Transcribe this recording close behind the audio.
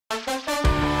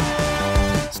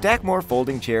Stakmore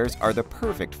folding chairs are the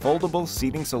perfect foldable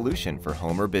seating solution for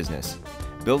home or business.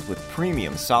 Built with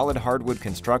premium solid hardwood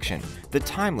construction, the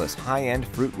timeless high-end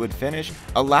fruitwood finish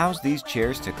allows these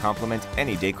chairs to complement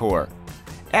any decor.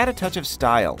 Add a touch of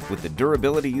style with the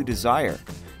durability you desire,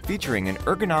 featuring an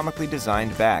ergonomically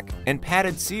designed back and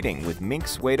padded seating with mink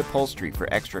suede upholstery for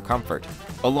extra comfort,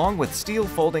 along with steel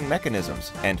folding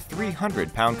mechanisms and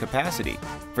 300-pound capacity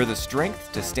for the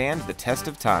strength to stand the test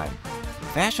of time.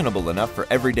 Fashionable enough for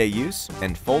everyday use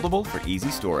and foldable for easy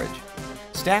storage.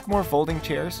 Stakmore folding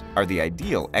chairs are the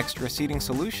ideal extra seating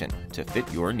solution to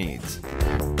fit your needs.